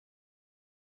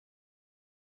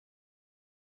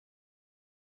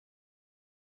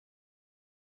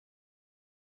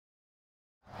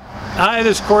Hi,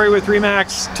 this is Cory with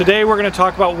RE/MAX. Today we're going to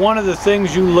talk about one of the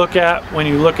things you look at when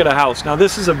you look at a house. Now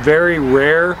this is a very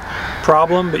rare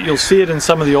problem, but you'll see it in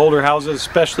some of the older houses,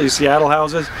 especially Seattle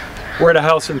houses. We're at a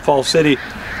house in Fall City.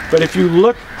 But if you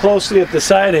look closely at the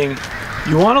siding,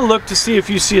 you want to look to see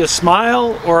if you see a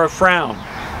smile or a frown.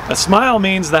 A smile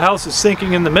means the house is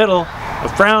sinking in the middle.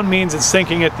 A frown means it's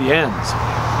sinking at the ends.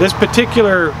 This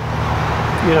particular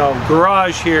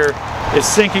garage here is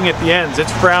sinking at the ends.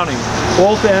 It's frowning.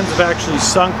 Both ends have actually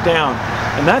sunk down.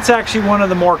 And that's actually one of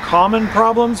the more common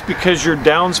problems because your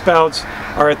downspouts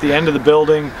are at the end of the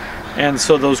building, and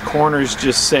so those corners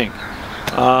just sink.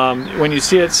 When you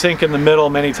see it sink in the middle,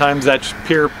 many times that's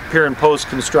pier and post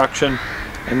construction,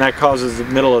 and that causes the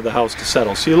middle of the house to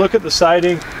settle. So you look at the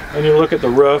siding and you look at the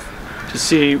roof to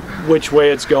see which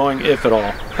way it's going, if at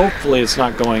all. Hopefully it's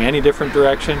not going any different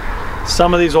direction.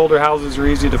 Some of these older houses are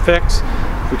easy to fix.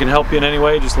 If we can help you in any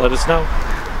way, just let us know.